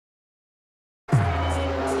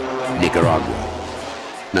Nicaragua,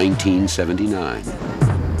 1979.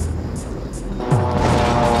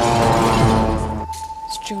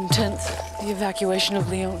 It's June 10th, the evacuation of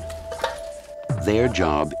Leon. Their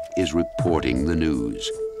job is reporting the news.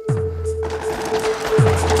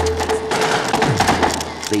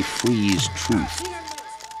 They freeze truth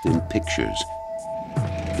in pictures.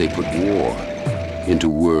 They put war into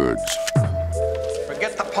words.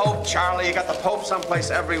 Forget the Pope, Charlie. You got the Pope someplace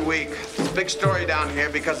every week. It's a big story down here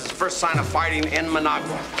because it's the first sign of fighting in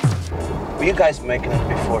Managua. Were you guys making it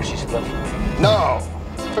before she split from me? No.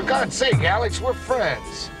 For God's sake, Alex, we're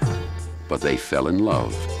friends. But they fell in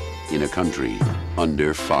love in a country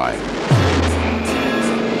under fire.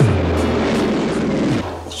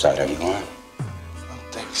 What side are you on? I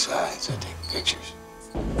don't take sides, I take pictures.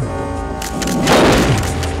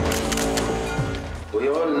 We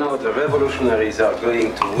all know the revolutionaries are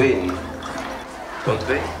going to win, don't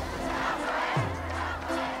we?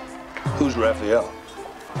 Who's Raphael?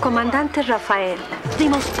 Comandante Rafael, the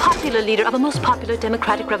most popular leader of a most popular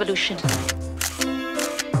democratic revolution.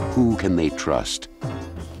 Who can they trust?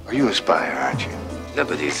 Are you a spy, aren't you?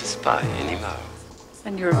 Nobody's a spy anymore.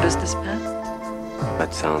 And you're a businessman?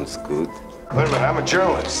 That sounds good. Wait a minute, I'm a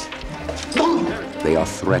journalist. They are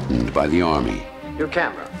threatened by the army, Your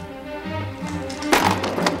camera.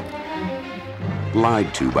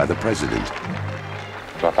 lied to by the president.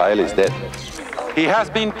 Rafael is dead. He has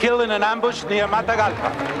been killed in an ambush near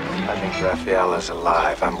Matagalpa. I think Raphael is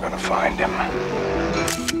alive. I'm gonna find him.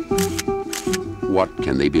 What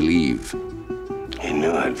can they believe? He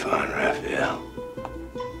knew I'd find Raphael.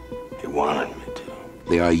 He wanted me to.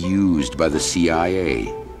 They are used by the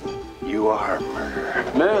CIA. You are a murderer.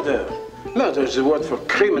 Murder. Murder is a word for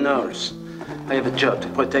criminals. I have a job to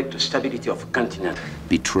protect the stability of a continent.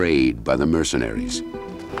 Betrayed by the mercenaries.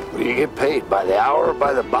 Do you get paid by the hour or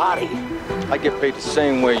by the body? I get paid the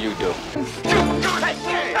same way you do.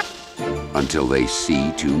 Until they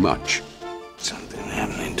see too much. Something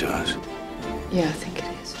happening to us. Yeah, I think it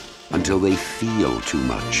is. Until they feel too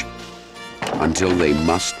much. Until they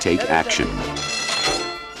must take action.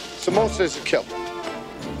 Somozoa is a killer.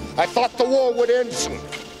 I thought the war would end soon.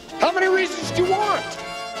 How many reasons do you want?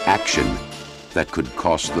 Action that could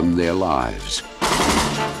cost them their lives.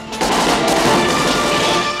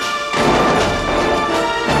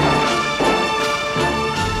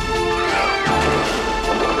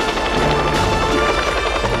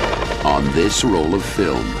 On this roll of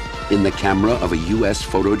film, in the camera of a U.S.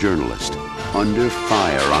 photojournalist, under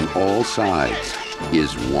fire on all sides,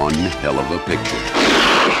 is one hell of a picture.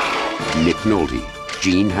 Nick Nolte,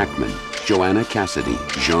 Gene Hackman, Joanna Cassidy,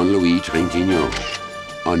 Jean-Louis Trintignant.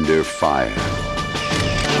 Under fire.